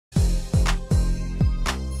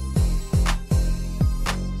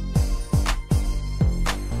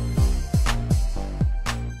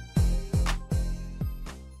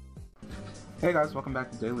Hey guys, welcome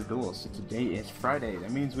back to Daily Duels. So today is Friday.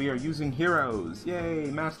 That means we are using heroes.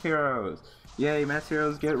 Yay, masked heroes. Yay, masked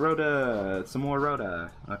heroes get Rhoda. Some more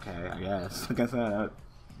Rhoda. Okay, I guess. I guess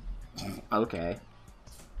okay.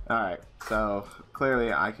 Alright, so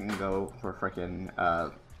clearly I can go for frickin'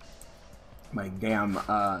 my damn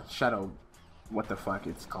Shadow, what the fuck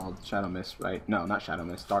it's called? Shadow Mist, right? No, not Shadow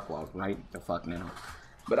Mist, Dark Wall, right? The fuck now.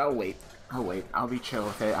 But I'll wait. I'll be chill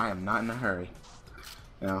with it. I am not in a hurry.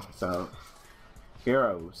 You know, so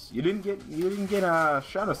heroes. You didn't get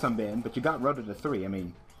Shadow Sunbin, but you got Rhoda to 3. I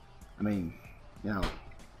mean, you know.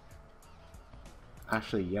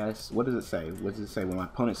 Actually, yes. What does it say? What does it say? When my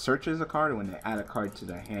opponent searches a card or when they add a card to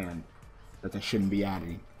their hand that they shouldn't be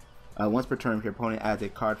adding. Once per turn, if your opponent adds a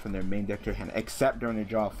card from their main deck to their hand, except during the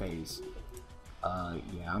draw phase.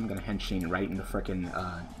 Yeah, I'm gonna Henshin right in the frickin'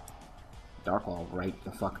 Dark Wall right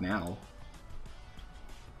the fuck now.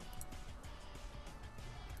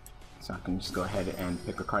 So I can just go ahead and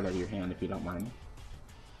pick a card out of your hand if you don't mind.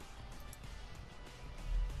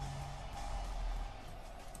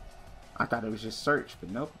 I thought it was just search, but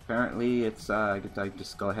nope. Apparently it's I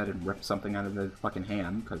just go ahead and rip something out of the fucking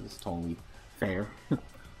hand because it's totally fair.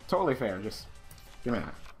 Totally fair. Just give me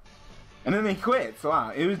that. And then they quit. So wow,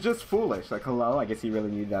 it was just foolish. Like hello, I guess he really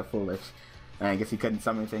needed that foolish. And I guess he couldn't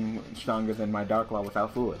summon anything stronger than my Dark Law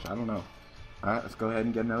without foolish. I don't know. All right, let's go ahead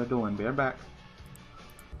and get another duel. Be right back.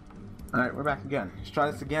 Alright, we're back again. Let's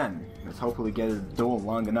try this again. Let's hopefully get a duel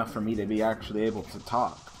long enough for me to be actually able to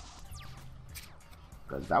talk.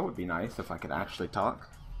 Because that would be nice if I could actually talk.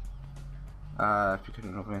 If you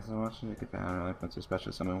couldn't open so much, you could add life points or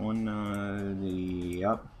special summon one.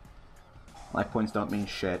 Yep. Life points don't mean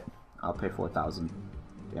shit. I'll pay 4,000.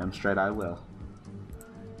 Damn straight I will.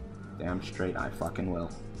 Damn straight I fucking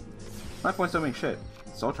will. Life points don't mean shit.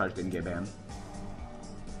 Soul Charge didn't get banned.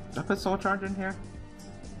 Did I put Soul Charge in here?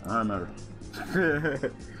 I don't remember. I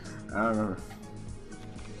don't remember.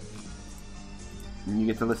 And you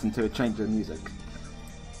get to listen to a change of music.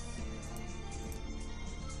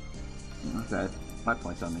 Okay, life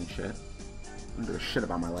points don't mean shit. I don't give a shit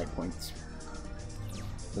about my life points.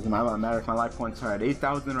 Doesn't matter if my life points are at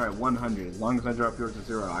 8,000 or at 100. As long as I drop yours to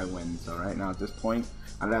 0, I win. So right now at this point,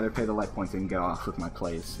 I'd rather pay the life points and get off with my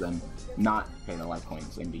plays than not pay the life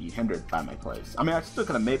points and be hindered by my plays. I mean, I still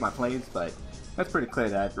could have made my plays, but that's pretty clear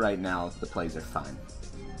that right now the plays are fine.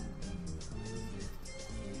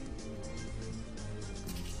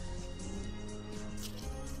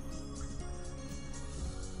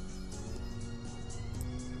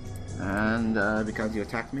 And because you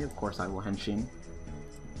attacked me, of course I will Henshin.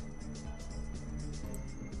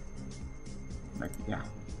 Like, yeah.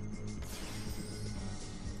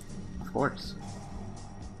 Of course.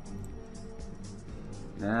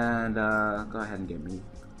 And go ahead and get me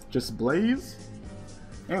just Blaze.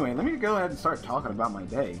 Anyway, let me go ahead and start talking about my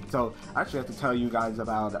day. So I actually have to tell you guys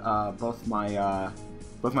about both my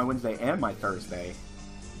Wednesday and my Thursday,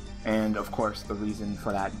 and of course the reason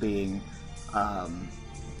for that being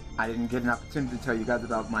I didn't get an opportunity to tell you guys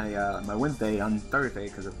about my my Wednesday on Thursday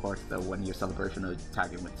because of course the 1-year celebration of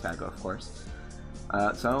tagging with Tago, of course.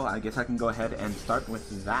 So I guess I can go ahead and start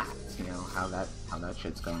with that. You know how that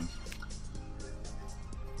shit's going.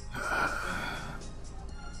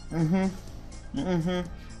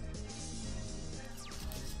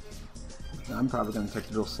 I'm probably gonna take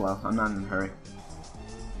it real slow. I'm not in a hurry.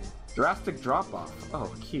 Drastic drop off.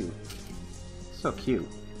 Oh, cute. So cute.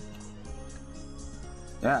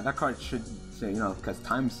 Yeah, that card should say, you know, because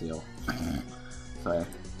Time Seal. So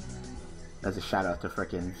that's a shout out to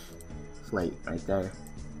frickin' Slate right there.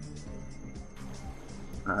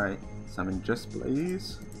 Alright, summon Just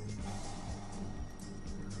Blaze.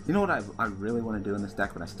 You know what I really want to do in this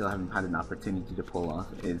deck, but I still haven't had an opportunity to pull off,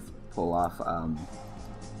 is pull off, fuck,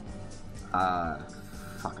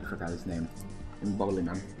 I forgot his name. Bubbly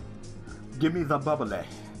Man. Give me the bubbly.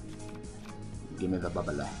 Give me the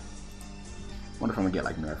bubbly. Wonder if I'm gonna get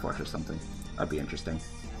like Nerf Force or something. That'd be interesting.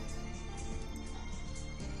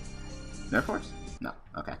 Nerf Force? No,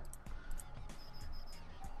 okay.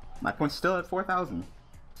 My points still at 4,000.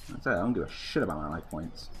 That's it, I don't give a shit about my life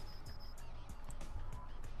points.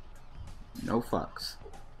 No fucks.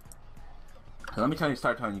 So let me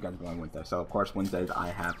start telling you guys about Wednesday. So of course Wednesdays I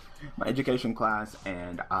have my education class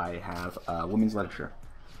and I have women's literature.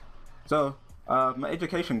 So my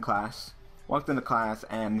education class, walked into class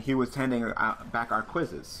and he was handing back our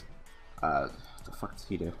quizzes. What the fuck does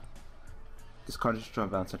he do? This card is drawn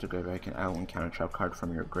down such a graveyard can add one counter trap card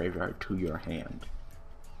from your graveyard to your hand.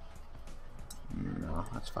 No,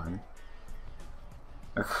 that's fine.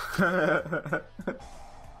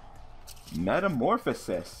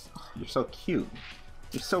 Metamorphosis. You're so cute.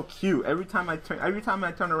 You're so cute. Every time I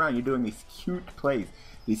turn around, you're doing these cute plays.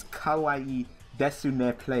 These kawaii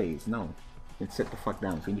desune plays. No. You can sit the fuck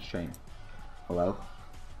down. Finish shame. Hello?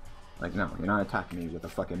 Like, no, you're not attacking me with a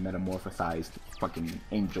fucking metamorphosized fucking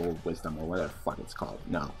angel wisdom or whatever the fuck it's called.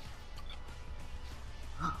 No.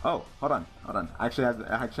 Oh, hold on. I actually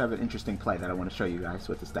have an interesting play that I want to show you guys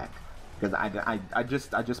with this deck. Because I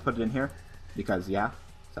just put it in here because yeah.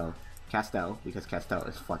 So Castel, because Castel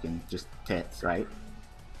is fucking just tits, right?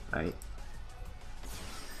 Right.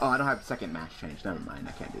 Oh, I don't have second mass change. Never mind,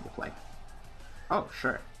 I can't do the play. Oh,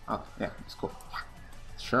 sure. Oh, yeah, it's cool.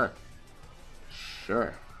 Yeah.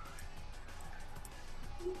 Sure.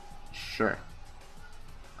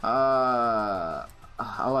 All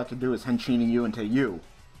I can do is henching you into you.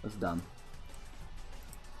 That's dumb.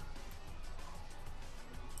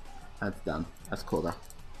 That's cool though.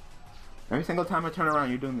 Every single time I turn around,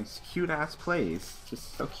 you're doing these cute ass plays.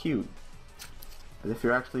 Just so cute. As if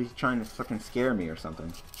you're actually trying to fucking scare me or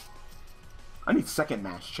something. I need second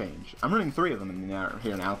mass change. I'm running 3 of them in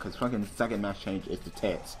here now because fucking second mass change is the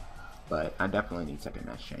tits. But I definitely need second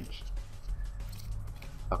mass change.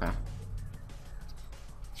 Okay.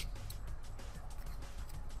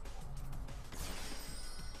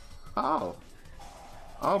 Oh.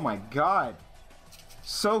 Oh my god.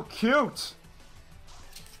 So cute!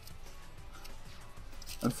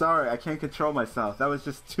 I'm sorry, I can't control myself. That was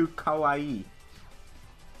just too kawaii.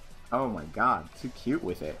 Oh my god, too cute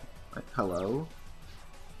with it. Like, hello?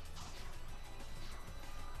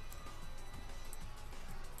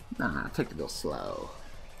 Nah, take it real slow.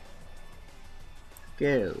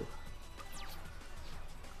 Go.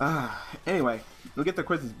 Anyway, we'll get the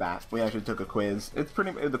quizzes back. We actually took a quiz.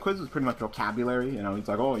 The quiz was pretty much vocabulary, you know, he's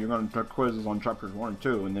like, oh, you're gonna take quizzes on chapters 1 and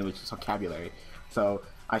 2, and it was just vocabulary. So,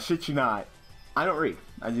 I shit you not, I don't read.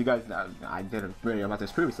 As you guys know, I did a video about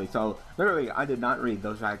this previously, so literally I did not read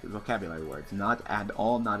those vocabulary words. Not at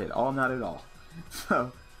all, not at all, not at all.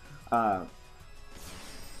 So, you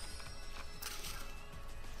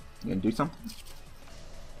gonna do something?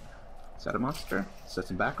 Set a monster? Set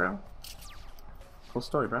some background? Cool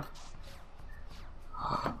story, bro.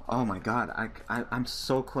 Oh my god, I'm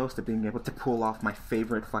so close to being able to pull off my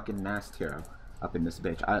favorite fucking masked hero up in this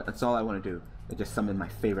bitch. That's all I want to do, is just summon my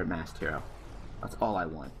favorite masked hero. That's all I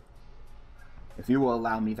want. If you will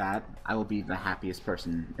allow me that, I will be the happiest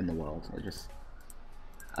person in the world.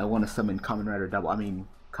 I want to summon Kamen Rider Double,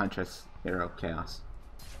 Contrast Hero Chaos.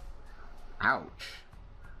 Ouch.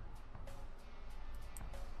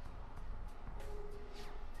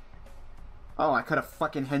 Oh, I could have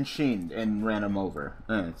fucking henshined and ran him over.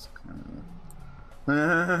 Ah,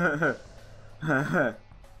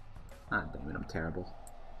 damn it, I'm terrible.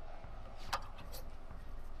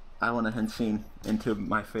 I want to henshin into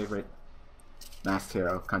my favorite masked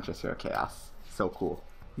hero, Contrast Hero Chaos. So cool.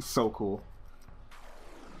 He's so cool.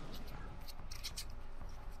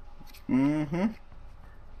 Mm-hmm.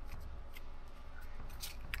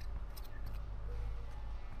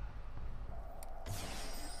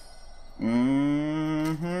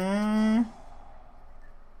 Mm-hmm.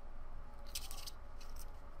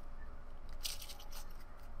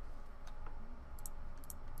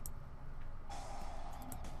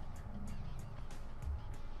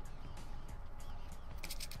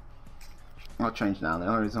 I'll change now. The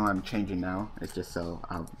only reason why I'm changing now is just so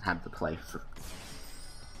I'll have the play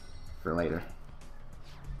for later.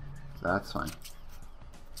 So that's fine.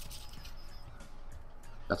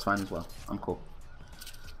 That's fine as well. I'm cool.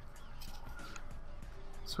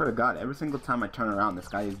 Swear to God, every single time I turn around, this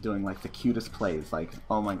guy is doing like the cutest plays. Like,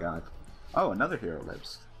 oh my God. Oh, another hero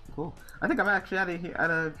lives. Cool. I think I'm actually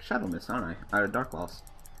out of Shadow Mist, aren't I? Out of Dark Walls.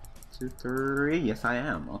 2, 3. Yes, I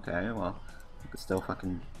am. Okay, well, I could still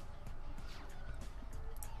fucking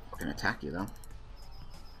attack you though.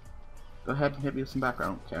 Go ahead and hit me with some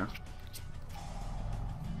background. I don't care.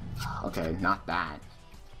 Okay, not that.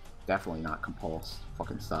 Definitely not Compulse.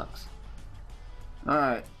 Fucking sucks.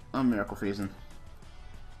 Alright, I'm Miracle Freezing.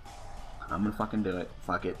 I'm gonna fucking do it.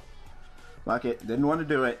 Fuck it. Fuck it. Didn't want to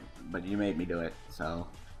do it, but you made me do it, so.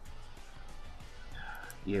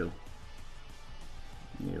 You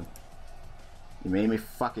made me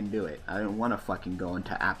fucking do it. I didn't want to fucking go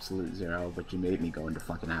into absolute zero, but you made me go into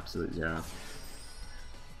fucking absolute zero.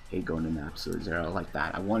 Hate going into absolute zero like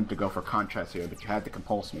that. I wanted to go for contrast here, but you had to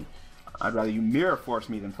compulse me. I'd rather you mirror force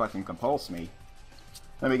me than fucking compulse me.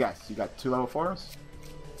 Let me guess, you got 2 level 4s?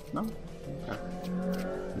 No? Okay.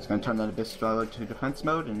 It's gonna turn that Abyss Dweller to defense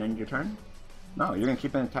mode and end your turn? No, you're gonna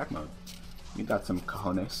keep it in attack mode. You got some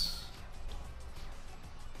cojones.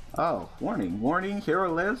 Oh, warning. Warning,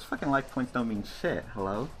 hero lives? Fucking life points don't mean shit.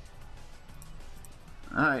 Hello?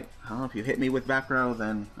 Alright, well, if you hit me with back row,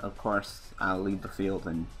 then of course I'll leave the field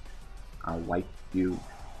and I'll wipe you.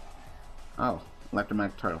 Oh,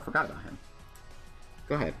 Electromagnetic Turtle. Forgot about him.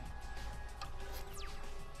 Go ahead.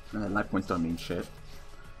 Life points don't mean shit.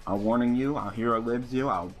 I'll warning you, I'll hero lives you,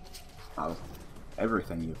 I'll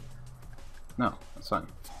everything you. No, that's fine.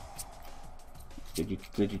 Did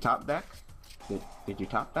you top deck? Did you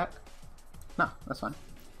top deck? No, that's fine.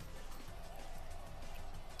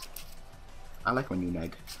 I like when you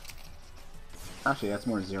neg. Actually, that's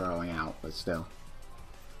more zeroing out, but still.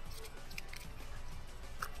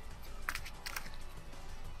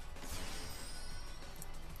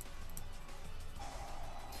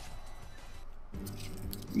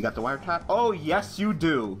 You got the wiretap? Oh, yes, you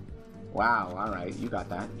do! Wow, alright, you got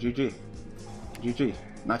that. GG. GG.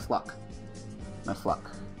 Nice luck. Nice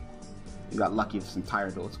luck. You got lucky this entire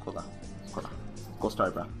duel. It's cool though. It's cool though. Cool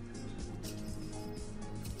story, bro.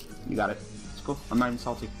 You got it. It's cool. I'm not even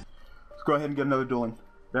salty. Let's go ahead and get another duel in.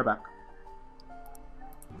 They're back.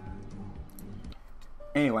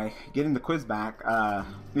 Anyway, getting the quiz back,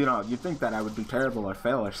 you know, you'd think that I would do terrible or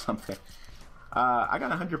fail or something. I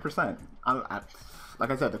got 100%. Like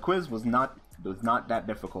I said, the quiz was not that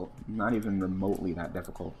difficult. Not even remotely that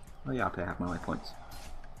difficult. Oh yeah, I'll pay half my life points.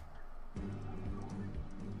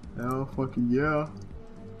 Hell fucking yeah.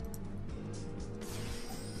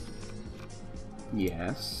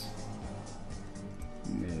 Yes.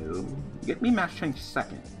 No. Get me match change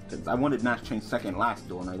second. Because I wanted match change second last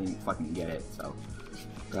duel and I didn't fucking get it, so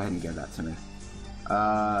go ahead and give that to me.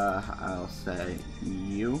 I'll say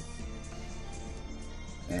you.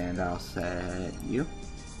 And I'll say you.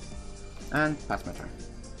 And pass my turn.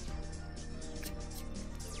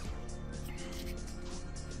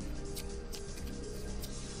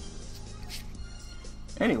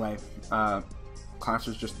 Anyway, class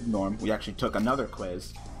was just norm. We actually took another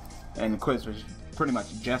quiz, and the quiz was pretty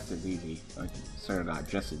much just as easy. Like, sort of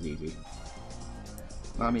just as easy.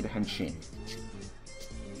 Allow me to Henshin.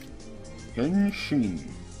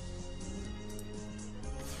 Henshin.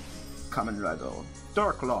 Common Drago.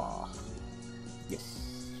 Dark Law. Yes.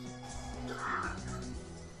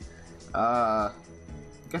 I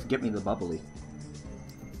guess get me the bubbly.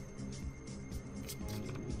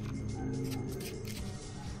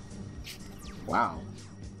 Wow.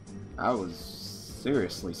 That was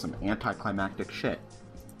seriously some anticlimactic shit.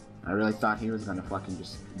 I really thought he was gonna fucking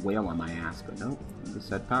just wail on my ass, but nope. He just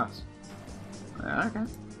said pass. Okay.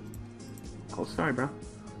 Cool story, bro.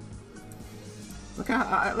 Look, look,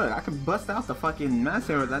 I can bust out the fucking mass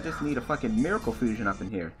arrows. I just need a fucking miracle fusion up in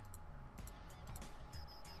here.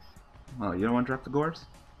 Oh, you don't want to drop the gores?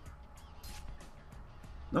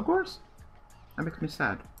 No gores? That makes me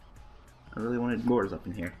sad. I really wanted gores up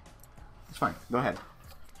in here. It's fine. Go ahead.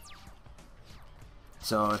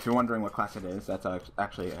 So, if you're wondering what class it is, that's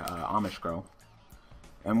actually Amish girl.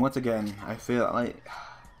 And once again, I feel like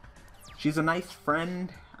she's a nice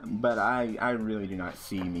friend, but I really do not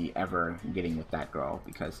see me ever getting with that girl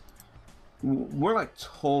because we're like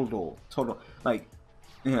total, like,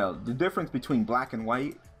 you know, the difference between black and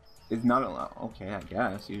white is not okay. I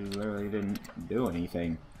guess you literally didn't do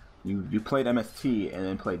anything. You played MST and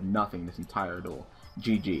then played nothing this entire duel.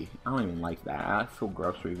 GG. I don't even like that. I feel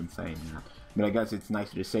gross for even saying that. But I guess it's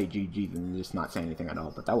nicer to say GG than just not say anything at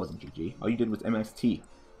all. But that wasn't GG. All you did was MST.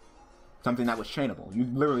 Something that was chainable. You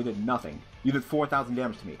literally did nothing. You did 4,000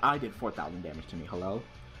 damage to me. I did 4,000 damage to me. Hello?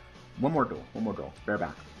 One more duel. One more duel. Bear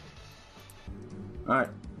back. Alright.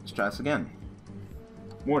 Let's try this again.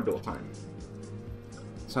 More duel time.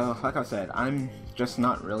 So, like I said, I'm just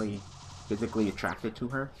not really physically attracted to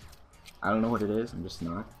her. I don't know what it is. I'm just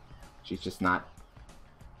not. She's just not.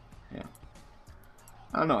 Yeah.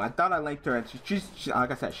 I don't know. I thought I liked her. And she's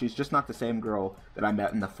like I said, she's just not the same girl that I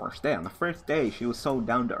met in the first day. On the first day, she was so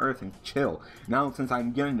down to earth and chill. Now, since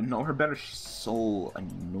I'm getting to know her better, she's so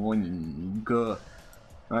annoying. Like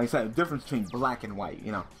I said, the difference between black and white.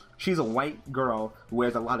 You know, she's a white girl who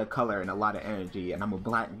wears a lot of color and a lot of energy, and I'm a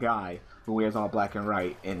black guy who wears all black and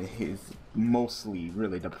white and is mostly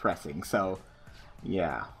really depressing. So,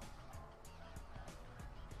 yeah.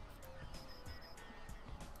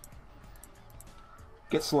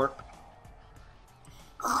 Get slurped.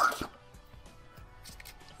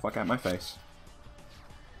 Fuck out my face.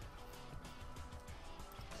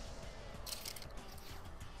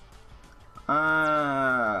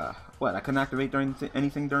 What? I can activate during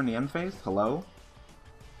anything during the end phase? Hello?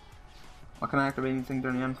 Why can I activate anything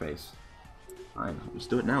during the end phase? Alright, let's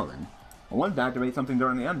do it now then. I wanted to activate something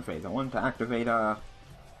during the end phase. I wanted to activate,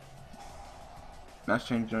 mass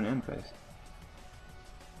change during the end phase.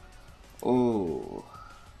 Oh.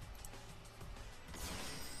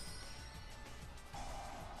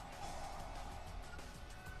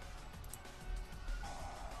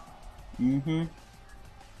 Mm-hmm.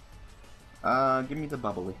 Give me the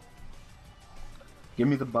bubbly. Give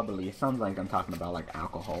me the bubbly. It sounds like I'm talking about like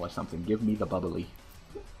alcohol or something. Give me the bubbly.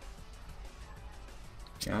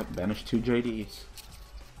 Yeah, banish 2 JDs.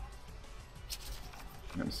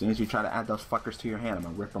 And as soon as you try to add those fuckers to your hand, I'm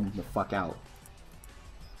gonna rip them the fuck out.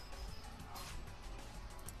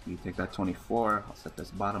 You take that 24, I'll set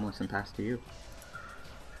this bottomless and pass to you.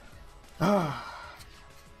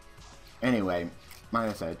 Anyway, like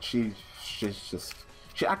I said, she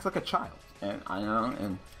acts like a child, and you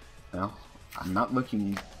know, I'm not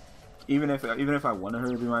looking. Even if I wanted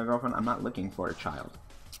her to be my girlfriend, I'm not looking for a child.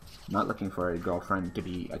 I'm not looking for a girlfriend to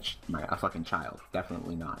be a fucking child.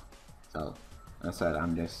 Definitely not. So, like I said,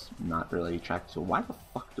 I'm just not really attracted to. Why the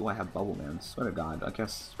fuck do I have Bubble Man? Swear to God, I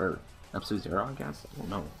guess for episode 0, I guess. I don't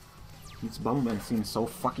know. This Bubble Man seems so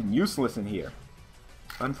fucking useless in here.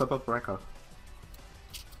 Go ahead and flip up Rekka.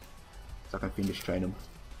 So I can Fiendish Chain him.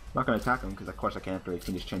 I'm not gonna attack him because of course I can't activate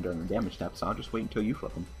Fiendish Chain during the damage step, so I'll just wait until you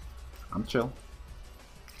flip him. I'm chill.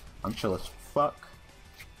 I'm chill as fuck.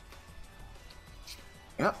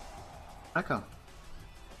 Yep. Rekka.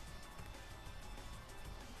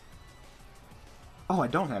 Oh, I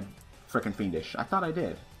don't have frickin' Fiendish. I thought I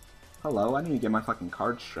did. Hello, I need to get my fucking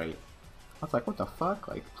cards straight. I was like, what the fuck?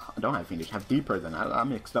 Like, I don't have Fiendish. I have Deep Prison. I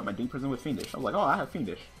mixed up my Deep Prison with Fiendish. I was like, oh, I have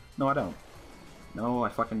Fiendish. No, I don't. No, I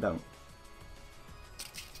fucking don't.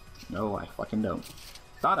 No, I fucking don't.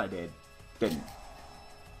 Thought I did. Didn't.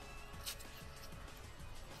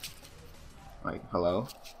 Like, hello?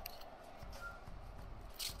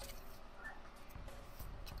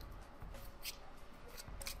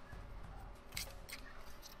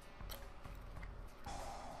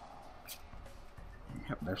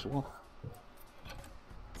 Yep, there's Wolf.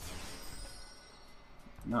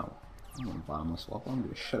 No. I don't want Bottomless Wolf. I don't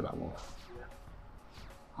give a shit about Wolf.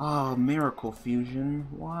 Oh, Miracle Fusion.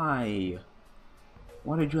 Why?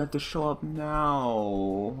 Why did you have to show up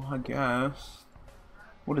now? I guess.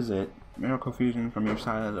 What is it? Miracle Fusion from your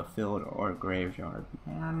side of the field or graveyard.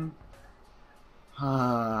 Man.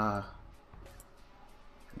 Yeah,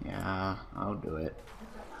 I'll do it.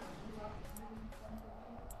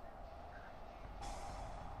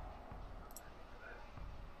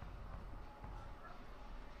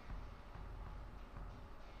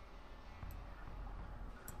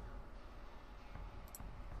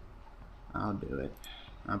 I'll do it.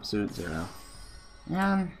 Absolute 0.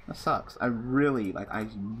 Man, that sucks. I really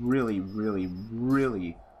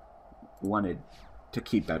wanted to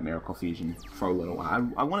keep that Miracle Fusion for a little while.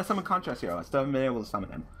 I want to summon Contrast Hero. I still haven't been able to summon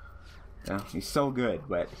him. Yeah, he's so good,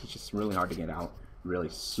 but he's just really hard to get out. Really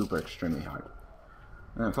super extremely hard.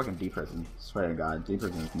 And fucking Deep Prison. Swear to God, Deep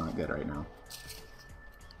Prison is not good right now.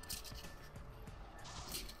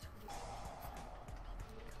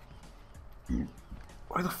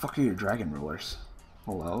 Where the fuck are your Dragon Rulers?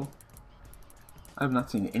 Hello? I have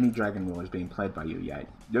not seen any Dragon Rulers being played by you yet.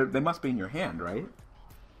 They must be in your hand, right?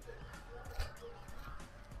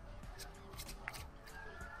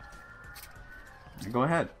 Go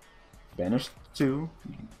ahead. Banish 2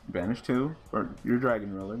 for your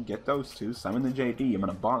Dragon Ruler. Get those 2. Summon the JD. I'm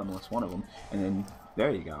gonna bottomless one of them. And then,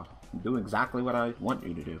 there you go. Do exactly what I want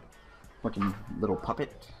you to do. Fucking little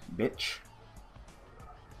puppet, bitch.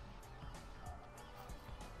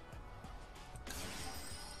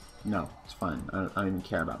 No, it's fine. I don't even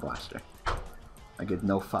care about Blaster. I give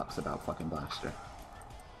no fucks about fucking Blaster.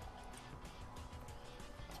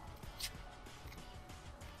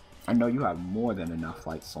 I know you have more than enough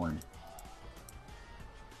Light Storm.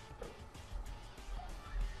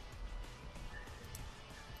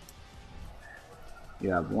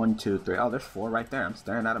 You have 1, 2, 3. Oh, there's 4 right there. I'm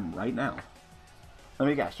staring at them right now. Let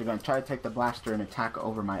me guess. You're gonna try to take the Blaster and attack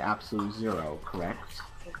over my Absolute 0, correct?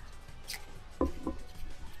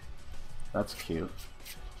 That's cute.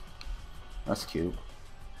 That's cute.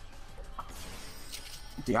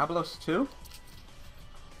 Diablos 2?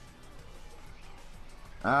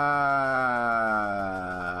 Yeah,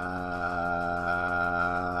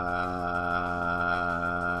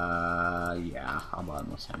 I'll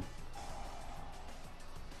bottomless him.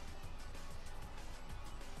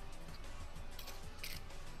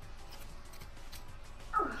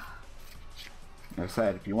 Like I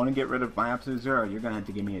said, if you want to get rid of my Absolute 0, you're gonna have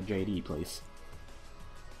to give me a JD, please.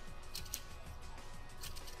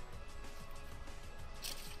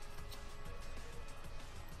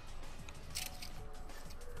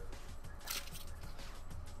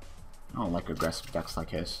 I don't like aggressive decks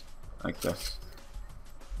like his. Like this.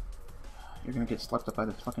 You're gonna get slept up by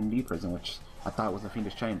this fucking D Prison, which I thought was a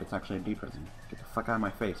Fiendish Chain, but it's actually a D Prison. Get the fuck out of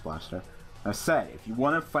my face, Blaster. I said, if you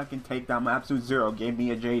want to fucking take down my Absolute 0, give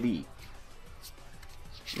me a JD.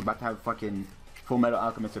 We're about to have fucking Full Metal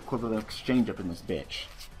Alchemist equivalent exchange up in this bitch.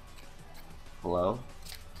 Hello?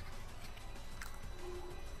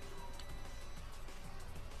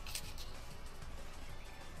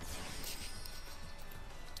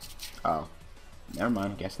 Oh. Never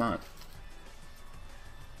mind, guess not.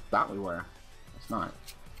 Thought we were. It's not.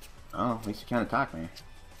 Oh, at least you can't attack me.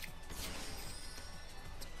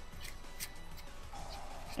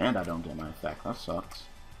 And I don't get my effect. That sucks.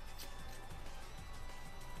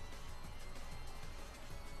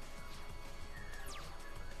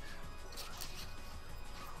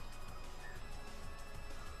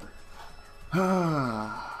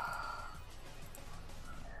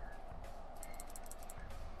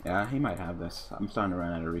 Yeah, he might have this. I'm starting to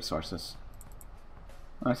run out of resources.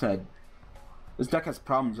 Like I said, this deck has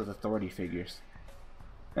problems with authority figures.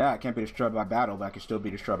 Yeah, I can't be destroyed by battle, but I can still be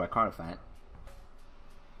destroyed by card effect.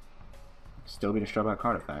 Still be destroyed by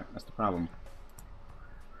card effect. That's the problem.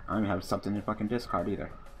 I don't even have something to fucking discard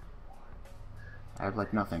either. I have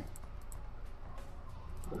like nothing.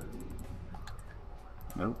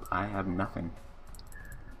 Nope, I have nothing.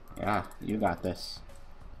 Yeah, you got this.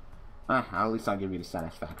 At least I'll give you the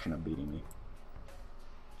satisfaction of beating me.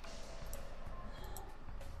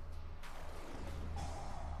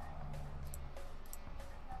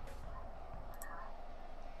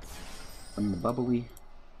 From the bubbly.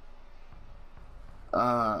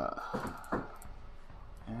 Yeah,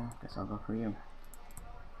 guess I'll go for you.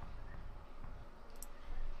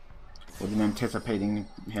 Wasn't anticipating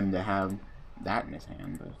him to have that in his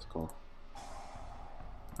hand, but it's cool.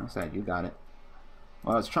 I said, you got it.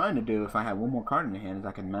 What I was trying to do, if I had one more card in the hand, is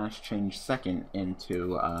I could mash change second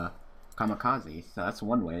into Kamikaze. So that's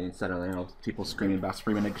one way. Instead of, you know, people screaming about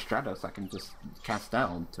Screaming Stratos, I can just cast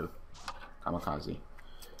down to Kamikaze.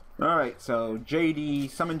 Alright, so JD,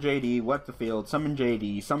 summon JD, wipe the field, summon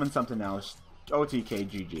JD, summon something else, OTK,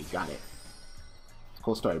 GG. Got it.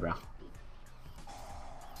 Cool story, bro.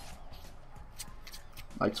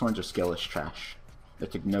 Light Sworns are skill is trash. They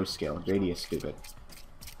took no skill. JD is stupid.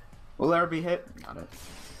 Will there be hit? Got it.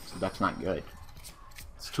 So that's not good.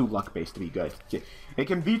 It's too luck based to be good. It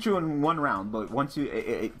can beat you in one round, but once you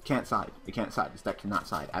it can't side. It can't side. This deck cannot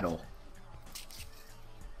side at all.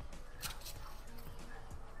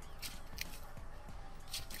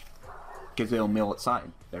 Because it'll mill its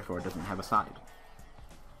side, therefore it doesn't have a side.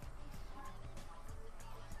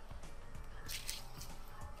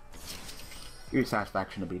 Your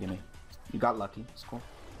satisfaction of beating me. You got lucky. It's cool.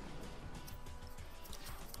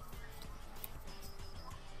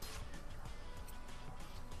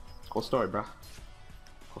 Cool story, bruh.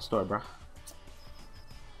 Cool story, bruh.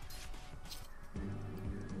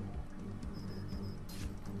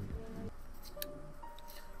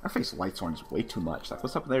 I face Light Sworns way too much. Like,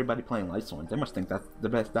 what's up with everybody playing Light Sworns? They must think that's the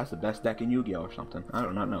best. That's the best deck in Yu-Gi-Oh or something. I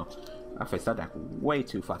do not know. I face that deck way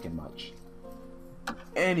too fucking much.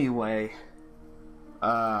 Anyway,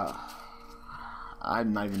 I'm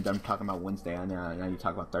not even done talking about Wednesday. I know you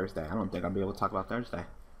talk about Thursday. I don't think I'll be able to talk about Thursday.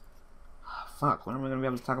 Fuck, when am I gonna be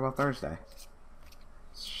able to talk about Thursday?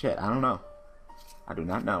 Shit, I don't know. I do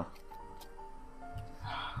not know.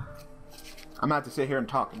 I'm gonna have to sit here and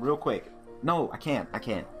talk real quick. No, I can't. I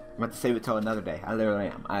can't. I'm gonna have to save it till another day. I literally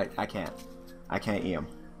am. I can't. I can't EM.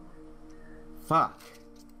 Fuck.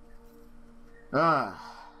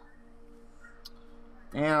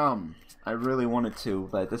 Damn. I really wanted to,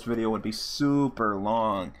 but this video would be super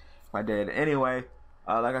long if I did. Anyway,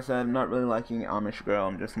 like I said, I'm not really liking Amish girl.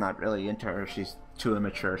 I'm just not really into her. She's too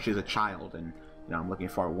immature. She's a child, and you know I'm looking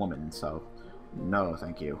for a woman. So, no,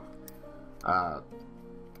 thank you. Of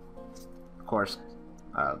course,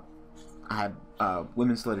 I had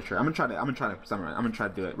women's literature. I'm gonna try to summarize. I'm gonna try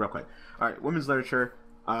to do it real quick. All right, women's literature.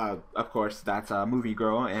 Of course, that's Movie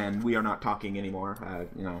Girl, and we are not talking anymore.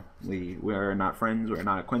 You know, we are not friends. We are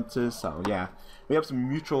not acquaintances. So yeah, we have some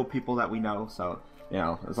mutual people that we know. So you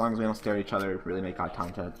know, as long as we don't stare at each other, really make eye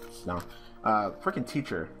contact. No, freaking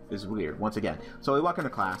teacher is weird once again. So we walk into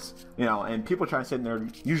class, you know, and people try to sit in their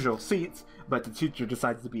usual seats, but the teacher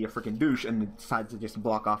decides to be a freaking douche and decides to just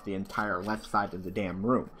block off the entire left side of the damn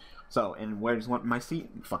room. So, and where's my seat?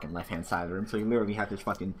 Fucking left-hand side of the room. So he literally had his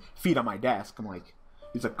fucking feet on my desk. I'm like,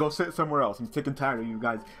 he's like, go sit somewhere else. I'm sick and tired of you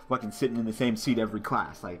guys fucking sitting in the same seat every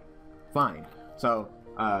class. Like, fine. So,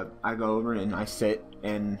 I go over and I sit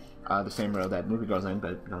in the same row that Movie Girl's in,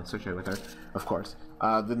 but don't associate with her, of course.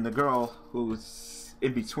 Then the girl who's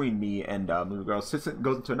in between me and Movie Girl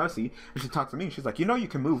goes into another seat, and she talks to me. She's like, you know you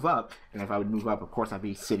can move up. And if I would move up, of course, I'd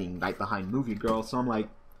be sitting right behind Movie Girl. So I'm like,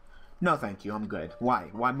 No, thank you. I'm good. Why?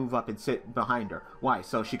 Why move up and sit behind her? Why?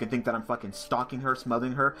 So she can think that I'm fucking stalking her,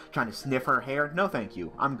 smothering her, trying to sniff her hair? No, thank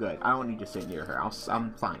you. I'm good. I don't need to sit near her.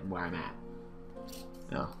 I'm fine where I'm at.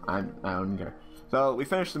 No, I don't care. So we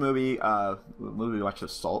finished the movie. We watched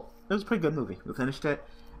Assault. It was a pretty good movie. We finished it,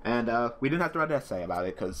 and we didn't have to write an essay about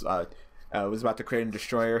it because it was about the creator and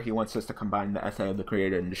destroyer. He wants us to combine the essay of the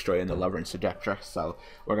creator and destroyer and the lover and seductress. So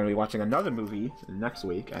we're going to be watching another movie next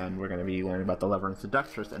week, and we're going to be learning about the lover and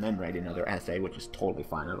seductress, and then write another essay, which is totally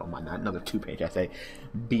fine. I don't mind that. Another 2-page essay.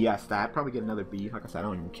 BS that. Probably get another B. Like I said, I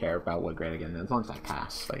don't even care about what grade I get, as long as I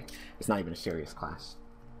pass. Like, it's not even a serious class.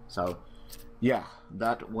 So, yeah,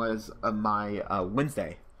 that was my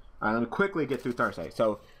Wednesday. Let me quickly get through Thursday.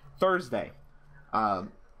 So, Thursday.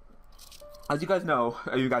 As you guys know,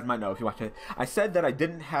 or you guys might know if you watch it, I said that I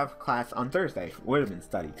didn't have class on Thursday, women's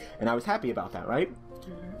study, and I was happy about that, right?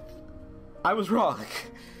 Mm-hmm. I was wrong.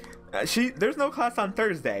 There's no class on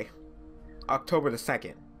Thursday, October the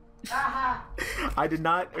 2nd. I did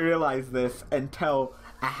not realize this until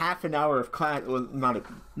a half an hour of class. Was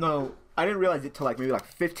I didn't realize it till like maybe like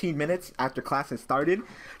 15 minutes after class had started.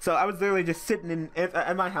 So I was literally just sitting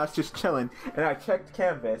in my house just chilling, and I checked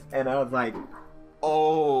Canvas, and I was like,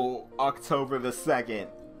 oh, October the 2nd.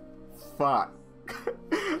 Fuck.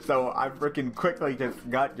 So I freaking quickly just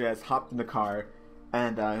got dressed, hopped in the car,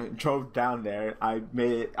 and drove down there. I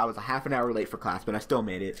made it. I was a half an hour late for class, but I still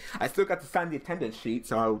made it. I still got to sign the attendance sheet,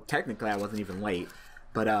 so technically I wasn't even late.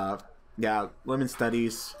 But yeah, women's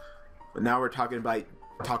studies. But now we're talking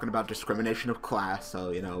about discrimination of class.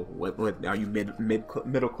 So, you know, what are you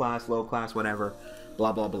middle class, low class, whatever,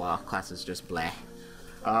 blah blah blah. Class is just blah.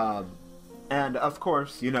 And of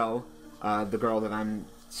course, you know, the girl that I'm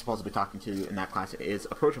supposed to be talking to in that class is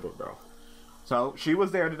Approachable Girl. So she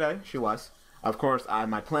was there today. She was. Of course,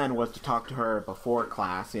 my plan was to talk to her before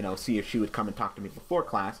class, you know, see if she would come and talk to me before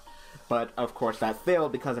class. But, of course, that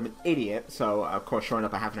failed because I'm an idiot. So, of course, showing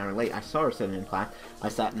up a half an hour late, I saw her sitting in class. I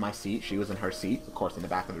sat in my seat. She was in her seat, of course, in the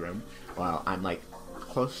back of the room. Well, I'm, like,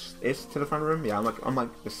 close-ish to the front of the room. Yeah, I'm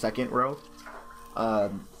like the second row.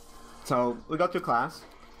 So, we go through class.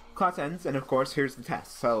 Class ends, and, of course, here's the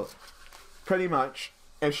test. So, pretty much,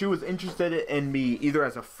 if she was interested in me either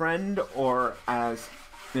as a friend or as,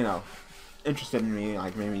 you know, interested in me,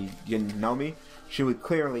 like maybe didn't know me, she would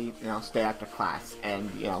clearly, you know, stay after class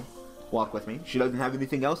and, you know, walk with me. She doesn't have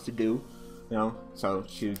anything else to do, you know, so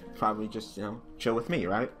she'd probably just, you know, chill with me,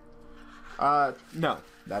 right? No,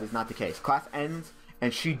 that is not the case. Class ends,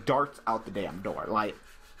 and she darts out the damn door. Like,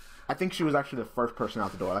 I think she was actually the first person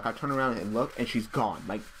out the door. Like, I turn around and look, and she's gone.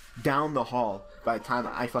 Like, down the hall by the time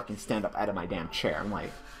I fucking stand up out of my damn chair. I'm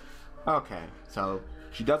like, okay. So,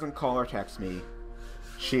 she doesn't call or text me.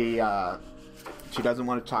 She doesn't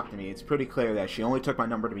want to talk to me. It's pretty clear that she only took my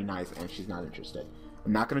number to be nice, and she's not interested.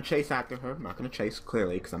 I'm not going to chase after her. I'm not going to chase,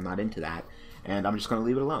 clearly, because I'm not into that. And I'm just going to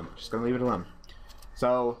leave it alone.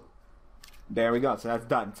 So, there we go. So, that's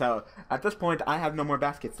done. So, at this point, I have no more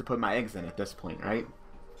baskets to put my eggs in at this point, right?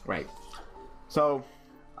 Right. So,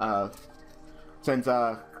 since,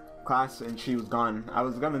 class and she was gone, I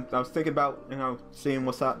was thinking about, you know, seeing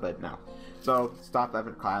what's up, but no. So, stopped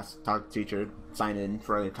after class, talked to the teacher, signed in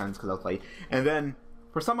for early attendance because I was late. And then,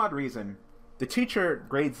 for some odd reason, the teacher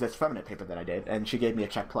grades this feminine paper that I did, and she gave me a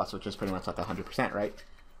check plus, which is pretty much like 100%, right?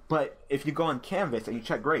 But if you go on Canvas and you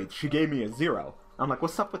check grades, she gave me a 0. I'm like,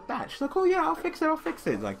 what's up with that? She's like, oh yeah, I'll fix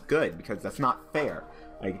it. Like, good, because that's not fair.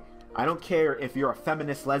 Like, I don't care if you're a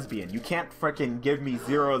feminist lesbian. You can't freaking give me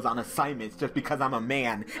 0s on assignments just because I'm a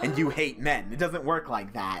man and you hate men. It doesn't work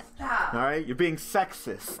like that. Stop. Alright? You're being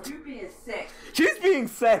sexist. You're being sexist. She's being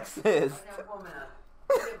sexist. That woman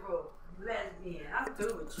a liberal lesbian. I'm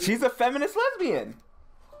through with you. She's a feminist lesbian.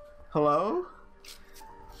 Hello?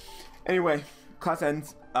 Anyway, class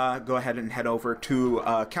ends. Go ahead and head over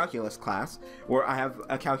to calculus class where I have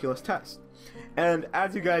a calculus test. And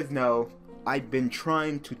as you guys know, I've been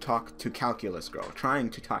trying to talk to Calculus Girl,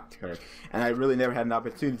 and I really never had an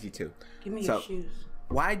opportunity to. Give me your shoes.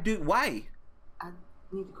 Why? I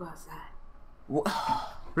need to go outside.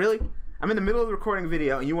 Really? I'm in the middle of the recording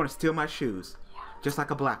video, and you want to steal my shoes? Yeah. Just like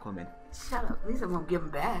a black woman. Shut up. At least I'm gonna give them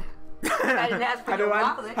back. I didn't ask for your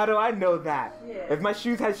wallet. How do I know that? Yeah. If my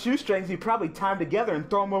shoes had shoestrings, you'd probably tie them together and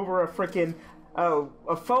throw them over a freaking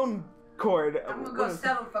a phone cord. I'm gonna go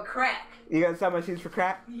sell them for crack. You gonna sell my shoes for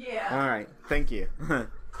crack? Yeah. Alright, thank you. And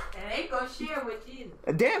I ain't gonna share with you.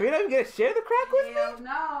 Damn, you're not even gonna share the crack with me? Hell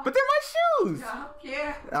no. But they're my shoes! I don't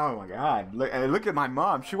care. Oh my god. Look at my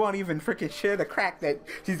mom. She won't even freaking share the crack that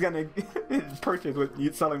she's gonna purchase with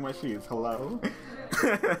you selling my shoes. Hello?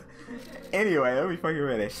 Anyway, let me fucking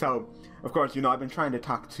finish. So, of course, you know, I've been trying to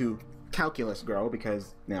talk to Calculus Girl,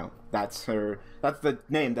 because, you know, that's the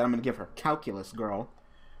name that I'm gonna give her, Calculus Girl.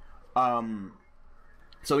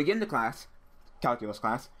 So we get into class, calculus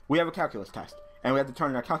class, we have a calculus test, and we have to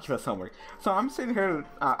turn in our calculus homework. So I'm sitting here,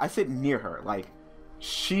 I sit near her, like,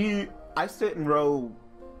 I sit in row,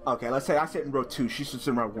 okay, let's say I sit in row 2, she sits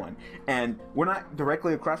in row 1, and we're not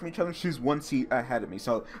directly across from each other, she's one seat ahead of me,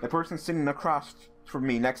 so the person sitting across from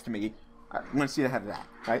me, next to me, one seat ahead of that,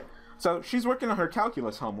 right? So she's working on her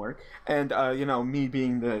calculus homework, and, you know, me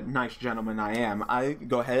being the nice gentleman I am, I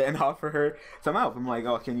go ahead and offer her some help. I'm like,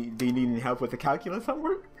 oh, do you need any help with the calculus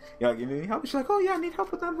homework? You know, you need any help? She's like, oh yeah, I need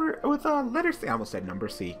help with letter C. I almost said number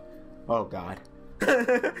C. Oh God.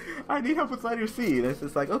 I need help with letter C. And it's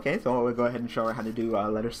just like, okay, so we'll go ahead and show her how to do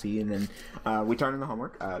letter C, and then we turn in the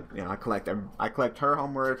homework. You know, I collect her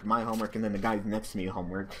homework, my homework, and then the guy next to me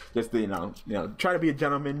homework. Just to, you know, try to be a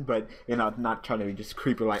gentleman, but, you know, not trying to be just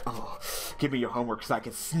creepy like, oh, give me your homework so I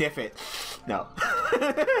can sniff it. No.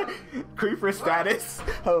 Creeper status.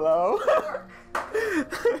 Hello.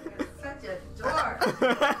 Such a dork.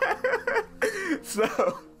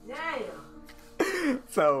 So. Damn.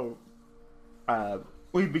 So.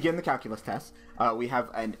 We begin the calculus test. We have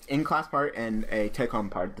an in-class part and a take-home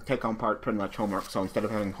part. The take-home part, pretty much homework. So instead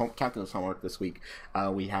of having calculus homework this week,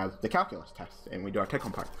 we have the calculus test, and we do our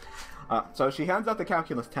take-home part. So she hands out the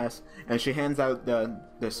calculus test, and she hands out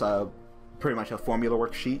this pretty much a formula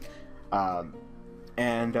worksheet.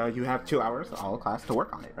 And you have 2 hours, all class, to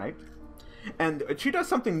work on it, right? And she does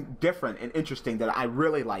something different and interesting that I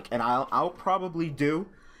really like, and I'll probably do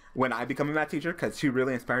when I become a math teacher, because she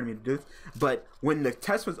really inspired me to do this. But when the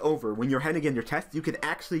test was over, when you're handing in your test, you can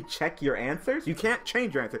actually check your answers. You can't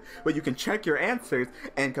change your answer, but you can check your answers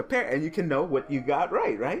and compare, and you can know what you got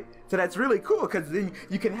right? So that's really cool, because then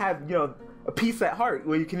you can have, you know, a piece at heart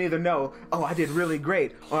where you can either know, oh, I did really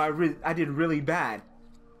great, or I did really bad.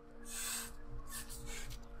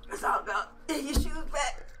 It's all about your shoes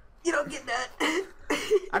back. You don't get that.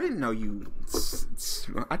 I didn't know you.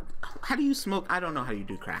 How do you smoke? I don't know how you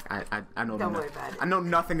do crack. I know. Don't worry about it. I know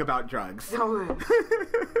nothing about drugs. Don't worry.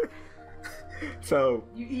 So.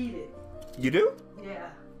 You eat it. You do? Yeah.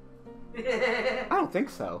 I don't think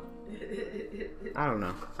so. I don't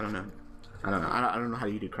know. I don't know how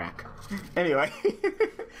you do crack. Anyway,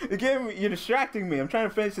 again, you're distracting me. I'm trying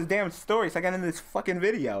to finish this damn story so I got into this fucking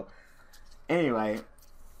video. Anyway.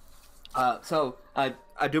 So I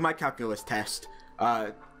do my calculus test.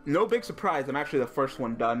 No big surprise, I'm actually the first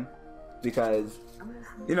one done, because,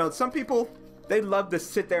 you know, some people, they love to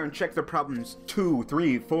sit there and check their problems 2,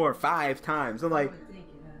 3, 4, 5 times. I'm like,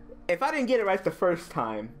 if I didn't get it right the first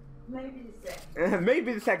time,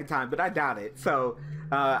 maybe the second time, but I doubt it. So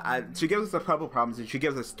she gives us a couple problems, and she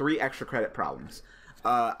gives us 3 extra credit problems.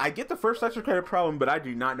 I get the first extra credit problem, but I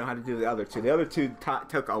do not know how to do the other 2. The other 2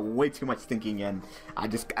 took way too much thinking, and I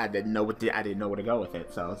didn't know where to go with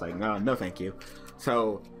it. So I was like, no, thank you.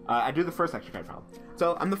 So I do the first extra credit problem.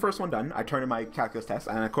 So I'm the first one done. I turn in my calculus test,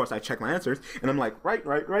 and of course I check my answers, and I'm like, right.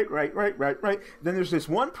 Then there's this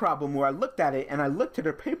one problem where I looked at it, and I looked at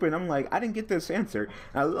her paper, and I'm like, I didn't get this answer.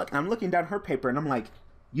 And I'm looking down her paper, and I'm like,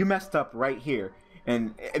 you messed up right here.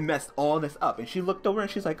 And it messed all this up. And she looked over and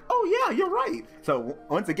she's like, oh yeah, you're right. So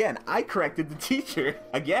once again, I corrected the teacher.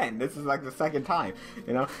 Again, this is like the second time.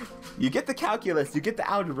 You know, you get the calculus, you get the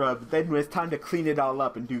algebra, but then when it's time to clean it all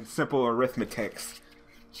up and do simple arithmetics,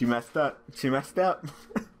 she messed up.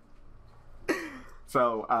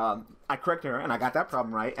 So I corrected her, and I got that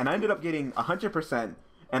problem right. And I ended up getting 100%,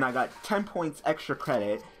 and I got 10 points extra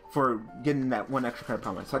credit for getting that 1 extra credit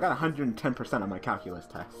problem. So I got 110% on my calculus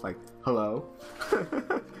test. Like, hello?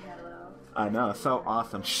 Hello. I know, so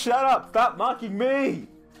awesome. Shut up! Stop mocking me!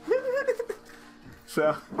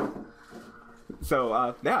 So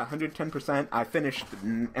yeah, 110%. I finished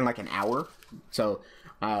in like an hour. So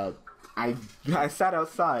I sat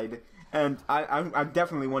outside, and I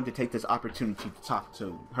definitely wanted to take this opportunity to talk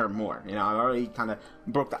to her more. You know, I already kind of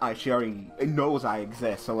broke the ice. She already knows I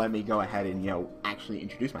exist, so let me go ahead and, you know, actually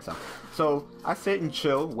introduce myself. So I sit and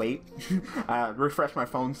chill, wait, refresh my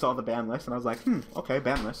phone, saw the ban list, and I was like, okay,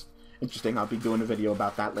 ban list. Interesting, I'll be doing a video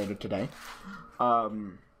about that later today.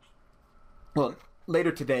 Well,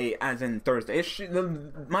 later today, as in Thursday.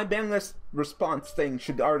 My ban list response thing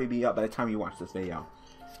should already be up by the time you watch this video.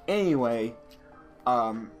 Anyway,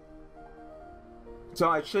 so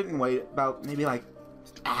I shouldn't wait about maybe like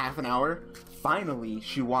a half an hour. Finally,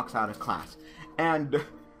 she walks out of class, and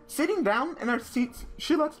sitting down in her seat,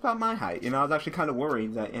 she looks about my height. You know, I was actually kind of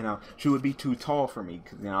worried that, you know, she would be too tall for me,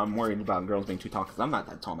 because, you know, I'm worried about girls being too tall because I'm not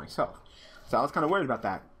that tall myself. So I was kind of worried about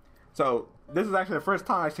that. So this is actually the first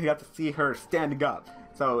time I actually got to see her standing up.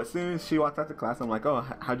 So as soon as she walked out the class, I'm like, oh,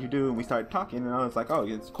 how'd you do? And we started talking, and I was like, oh,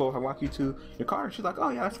 it's cool if I walk you to your car. And she's like, oh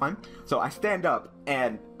yeah, that's fine. So I stand up,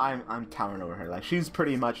 and I'm towering over her. Like, she's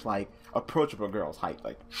pretty much like approachable girl's height,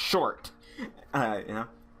 like short, you know.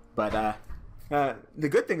 But the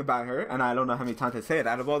good thing about her, and I don't know how many times I say it,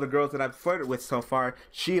 out of all the girls that I've flirted with so far,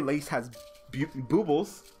 she at least has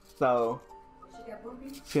boobles. So She got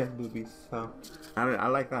boobies? she has boobies. So I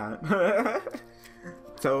like that.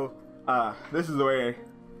 So this is the way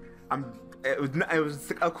it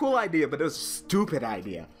was a cool idea, but it was a stupid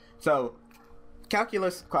idea. So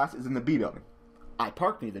calculus class is in the B building. I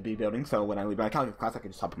parked near the B building, so when I leave my calculus class, I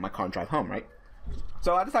can just hop in my car and drive home, right?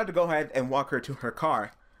 So I decided to go ahead and walk her to her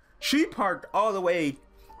car. She parked all the way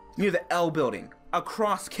near the L building,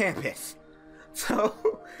 across campus. So,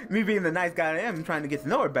 me being the nice guy I am, trying to get to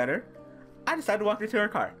know her better, I decided to walk her to her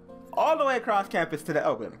car, all the way across campus to the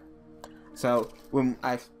L building. So, when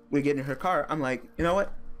we get in her car, I'm like, you know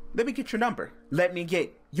what? Let me get your number. Let me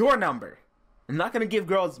get your number. I'm not gonna give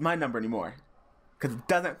girls my number anymore, because it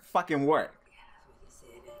doesn't fucking work.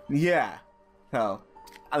 Yeah. So,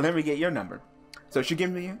 let me get your number. So she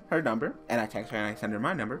gives me her number, and I text her and I send her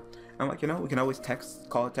my number. I'm like, you know, we can always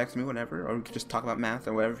call or text me, whatever, or we can just talk about math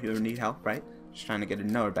or whatever if you ever need help, right? Just trying to get to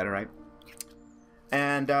know her better, right?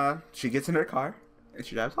 And she gets in her car, and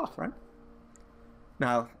she drives off, right?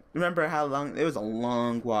 Now, remember how long, it was a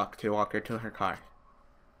long walk to walk her to her car.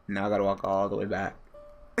 Now I gotta walk all the way back.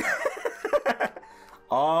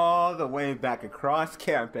 All the way back across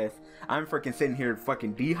campus. I'm freaking sitting here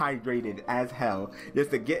fucking dehydrated as hell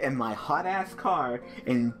just to get in my hot ass car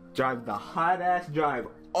and drive the hot ass drive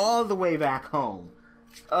all the way back home.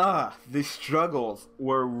 The struggles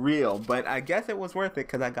were real, but I guess it was worth it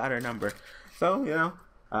because I got her number. So, you know,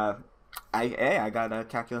 I got a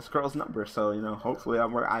calculus girl's number, so, you know, hopefully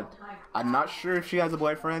I'm not sure if she has a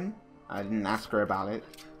boyfriend. I didn't ask her about it.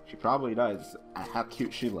 She probably does. How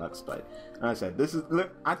cute she looks, but like I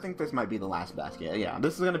said, I think this might be the last basket. Yeah,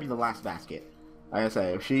 this is gonna be the last basket. Like I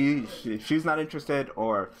say, if she's not interested,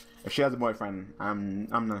 or if she has a boyfriend, I'm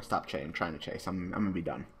gonna stop trying to chase. I'm gonna be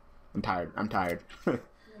done. I'm tired.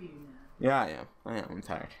 Yeah, I am. I'm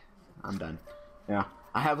tired. I'm done. Yeah,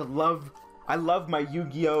 I love my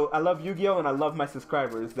Yu-Gi-Oh. I love Yu-Gi-Oh, and I love my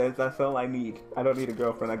subscribers. That's all I need. I don't need a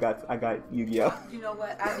girlfriend. I got Yu-Gi-Oh. You know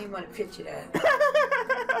what? I didn't want to picture that.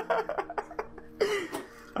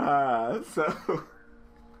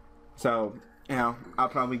 So you know, I'll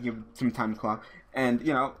probably give some time clock, and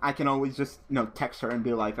you know, I can always just, you know, text her and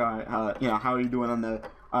be like, all right, you know, how are you doing on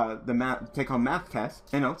the math take-home math test?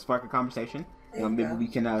 You know, spark a conversation. You know, maybe we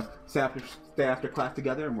can stay after class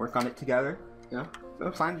together and work on it together. You know,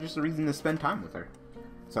 so find just a reason to spend time with her.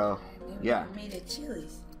 So yeah. We meet at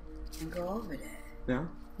Chili's and go over that. Yeah,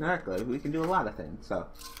 exactly. We can do a lot of things. So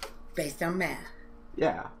based on math.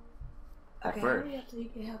 yeah. Okay, hurry up so you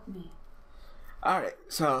can help me. Alright,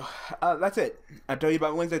 so that's it. I told you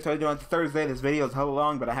about Wednesday, I told you on Thursday. This video is hella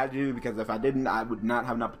long, but I had to, because if I didn't, I would not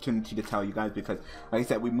have an opportunity to tell you guys, because like I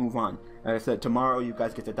said, we move on. Like I said, tomorrow you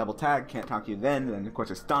guys get to double tag, can't talk to you then, and of course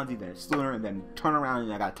it's Stanzi, then it's Lunar, and then turn around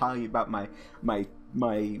and I gotta tell you about my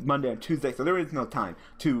Monday and Tuesday, so there is no time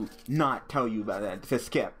to not tell you about that, to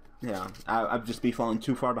skip. Yeah, I'd just be falling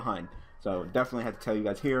too far behind. So definitely had to tell you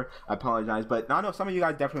guys here. I apologize, but I know some of you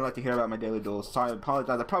guys definitely like to hear about my daily duels. Sorry, I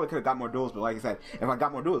apologize. I probably could have got more duels, but like I said, if I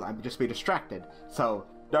got more duels, I'd just be distracted. So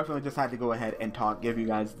definitely just had to go ahead and talk, give you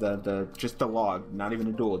guys just the log, not even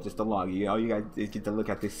a duel, just the log. All you guys get to look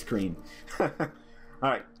at this screen. All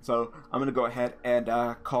right, so I'm gonna go ahead and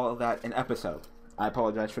call that an episode. I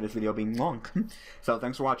apologize for this video being long. So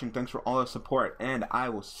thanks for watching, thanks for all the support, and I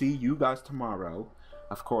will see you guys tomorrow.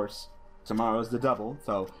 Of course, tomorrow's the double,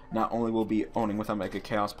 so not only will be owning with Omega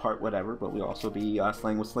Chaos part whatever, but we'll also be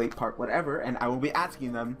slaying with Slate part whatever, and I will be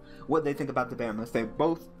asking them what they think about the ban list. They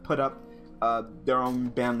both put up their own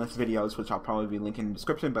ban list videos, which I'll probably be linking in the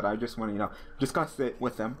description, but I just want to, you know, discuss it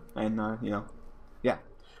with them, and, you know, yeah.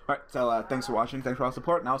 Alright, so thanks for watching, thanks for all the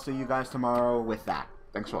support, and I'll see you guys tomorrow with that.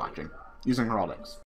 Thanks for watching. Using Heraldics.